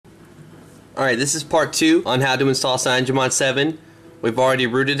Alright, this is part 2 on how to install Cyanogen 7. We've already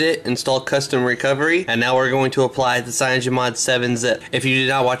rooted it, installed custom recovery, and now we're going to apply the Cyanogen 7 zip. If you did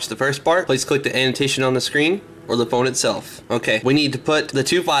not watch the first part, please click the annotation on the screen or the phone itself. Okay, we need to put the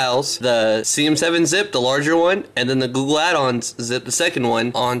two files, the CM7 zip, the larger one, and then the Google add-ons zip, the second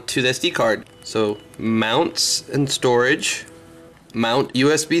one, onto the SD card. So, mounts and storage, mount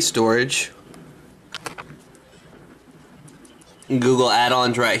USB storage, Google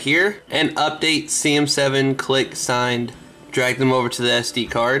add-ons right here, and update CM7 Cliq signed. Drag them over to the SD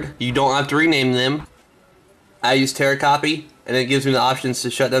card. You don't have to rename them. I use Terracopy, and it gives me the options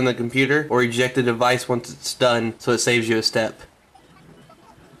to shut down the computer or eject the device once it's done, so it saves you a step.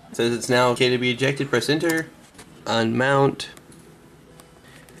 It says it's now okay to be ejected. Press enter. Unmount.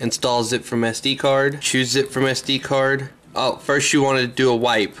 Install zip from SD card. Choose zip from SD card. Oh, first you want to do a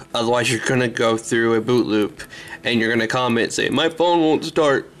wipe, otherwise you're going to go through a boot loop and you're going to comment saying, my phone won't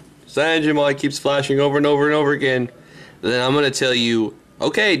start. Cyanogen keeps flashing over and over and over again. Then I'm going to tell you,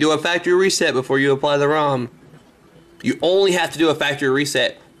 okay, do a factory reset before you apply the ROM. You only have to do a factory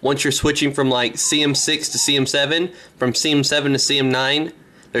reset once you're switching from like CM6 to CM7, from CM7 to CM9.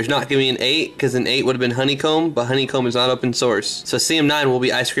 There's not going to be an 8, because an 8 would have been Honeycomb, but Honeycomb is not open source. So CM9 will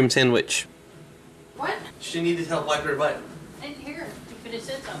be Ice Cream Sandwich. What? She needed help wipe her butt. I didn't hear. You could have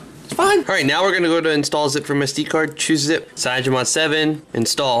said something. It's fine. Alright, now we're going to go to install zip from SD card, choose zip, Cyanogen 7,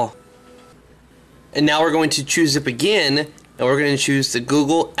 install. And now we're going to choose zip again, and we're going to choose the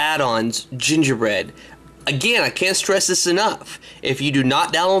Google add-ons Gingerbread. Again, I can't stress this enough. If you do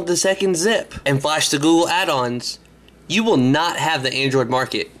not download the second zip and flash the Google add-ons, you will not have the Android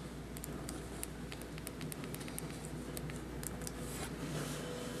market.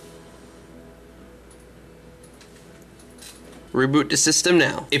 Reboot the system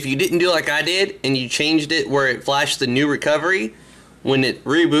now. If you didn't do like I did and you changed it where it flashed the new recovery, when it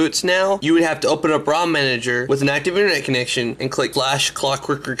reboots now, you would have to open up ROM Manager with an active internet connection and click Flash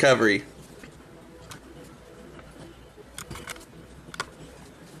Clockwork Recovery.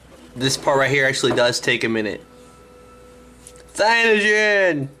 This part right here actually does take a minute.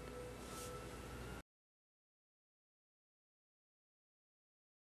 Cyanogen!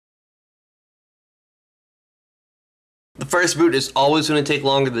 The first boot is always going to take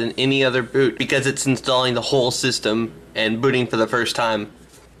longer than any other boot because it's installing the whole system and booting for the first time.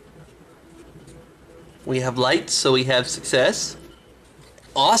 We have lights, so we have success.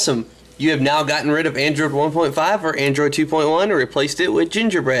 Awesome! You have now gotten rid of Android 1.5 or Android 2.1 and replaced it with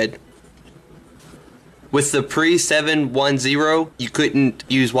Gingerbread. With the pre-710, you couldn't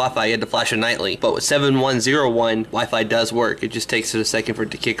use Wi-Fi, you had to flash it nightly. But with 7.101, Wi-Fi does work. It just takes it a second for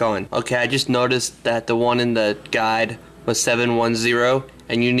it to kick on. Okay, I just noticed that the one in the guide was 710,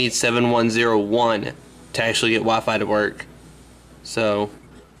 and you need 7101 to actually get Wi-Fi to work. So,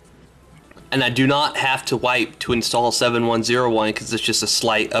 and I do not have to wipe to install 7101 because it's just a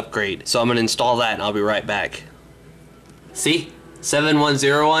slight upgrade. So I'm going to install that and I'll be right back. See?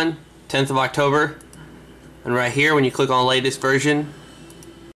 7101, 10th of October. And right here, when you click on latest version,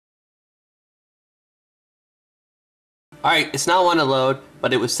 alright, it's not one to load,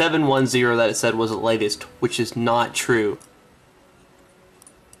 but it was 710 that it said was the latest, which is not true.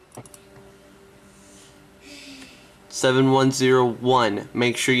 7101.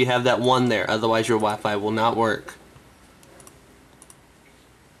 Make sure you have that 1 there, otherwise your Wi-Fi will not work.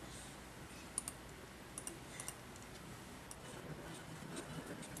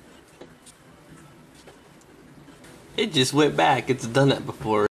 It just went back. It's done that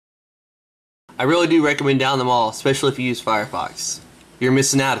before. I really do recommend DownThemAll, especially if you use Firefox. You're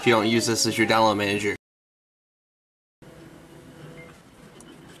missing out if you don't use this as your download manager.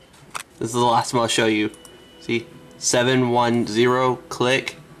 This is the last one I'll show you. See? 710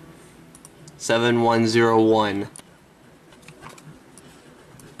 Cliq 7101.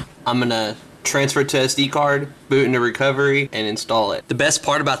 I'm gonna transfer it to SD card, boot into recovery, and install it. The best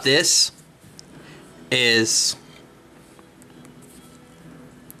part about this is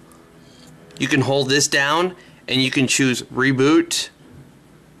you can hold this down and you can choose reboot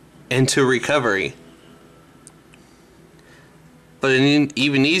into recovery. But an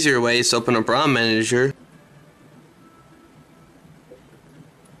even easier way is to open up ROM Manager.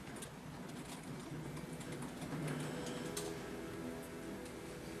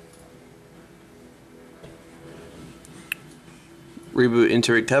 Reboot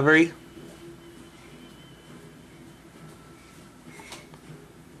into recovery.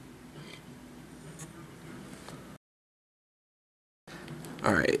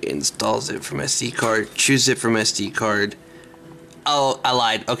 Alright, installs it from SD card. Choose it from SD card. Oh, I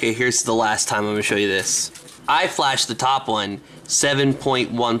lied. Okay, here's the last time I'm going to show you this. I flashed the top one,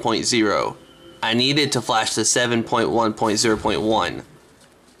 7.1.0. I needed to flash to 7.1.0.1.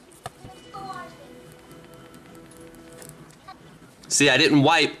 See, I didn't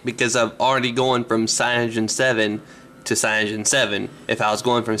wipe because I'm already going from Cyanogen 7 to Cyanogen 7. If I was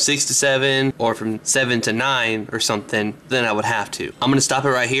going from 6 to 7 or from 7 to 9 or something, then I would have to. I'm gonna stop it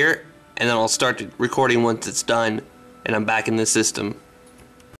right here and then I'll start recording once it's done and I'm back in the system.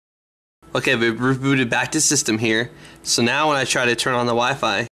 Okay, we've rebooted back to system here. So now when I try to turn on the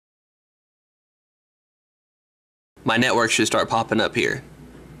Wi-Fi, my network should start popping up here.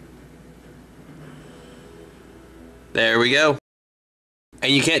 There we go.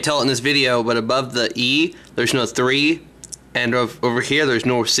 And you can't tell it in this video, but above the E, there's no 3, and over here, there's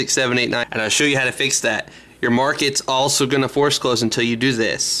no 6, 7, 8, 9. And I'll show you how to fix that. Your market's also gonna force close until you do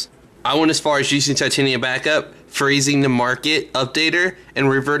this. I went as far as using Titanium Backup, freezing the market updater, and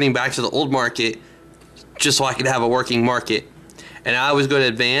reverting back to the old market, just so I could have a working market. And I always go to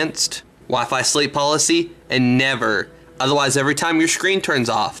Advanced, Wi-Fi Sleep Policy, and Never. Otherwise, every time your screen turns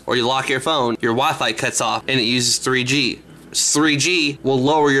off, or you lock your phone, your Wi-Fi cuts off, and it uses 3G. 3G will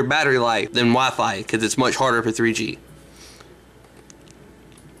lower your battery life than Wi-Fi because it's much harder for 3G.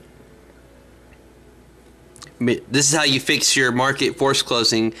 This is how you fix your market force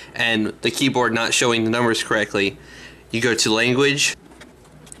closing and the keyboard not showing the numbers correctly. You go to language,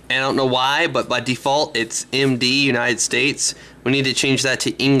 and I don't know why, but by default it's MD United States. We need to change that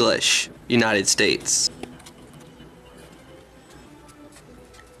to English United States.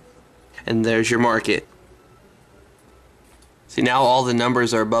 And there's your market. See, now all the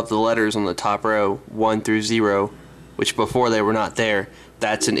numbers are above the letters on the top row, 1 through 0, which before they were not there.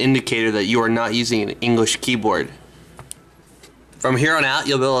 That's an indicator that you are not using an English keyboard. From here on out,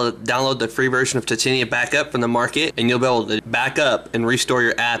 you'll be able to download the free version of Titanium Backup from the market, and you'll be able to back up and restore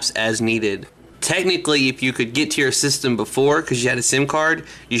your apps as needed. Technically, if you could get to your system before, because you had a SIM card,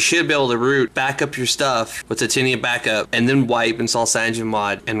 you should be able to root, back up your stuff with Titanium Backup, and then wipe, install Cyanogen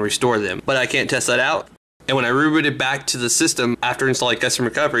mod, and restore them. But I can't test that out. And when I rebooted back to the system after installing custom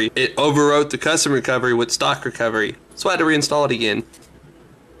recovery, it overwrote the custom recovery with stock recovery. So I had to reinstall it again.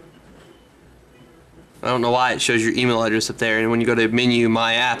 I don't know why it shows your email address up there, and when you go to menu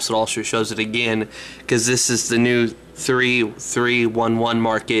My Apps, it also shows it again, because this is the new 3311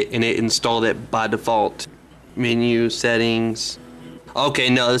 market, and it installed it by default. Menu settings. Okay,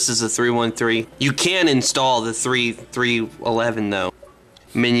 no, this is a 313. You can install the 3311 though.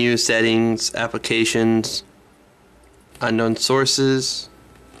 Menu settings, applications, unknown sources.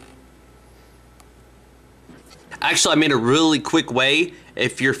 Actually, I made a really quick way.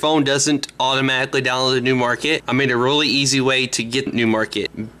 If your phone doesn't automatically download the new market, I made a really easy way to get new market.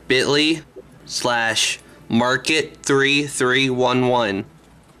 bit.ly/market3311.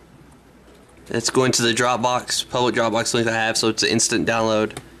 Let's go into the Dropbox, public Dropbox link I have, so it's an instant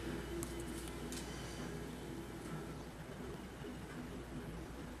download.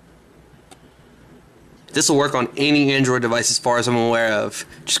 This will work on any Android device as far as I'm aware of.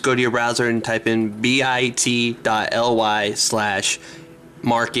 Just go to your browser and type in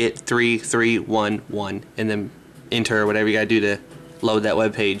bit.ly/market3311 and then enter whatever you gotta do to load that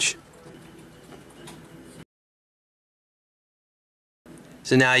web page.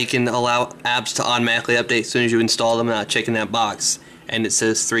 So now you can allow apps to automatically update as soon as you install them without checking that box. And it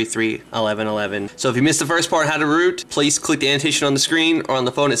says 331111. So if you missed the first part, how to root, please click the annotation on the screen or on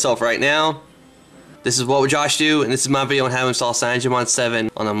the phone itself right now. This is What Would Josh Do, and this is my video on how to install Cyanogen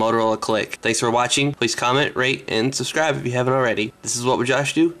 7 on a Motorola Cliq. Thanks for watching. Please comment, rate, and subscribe if you haven't already. This is What Would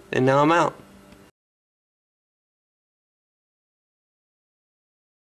Josh Do, and now I'm out.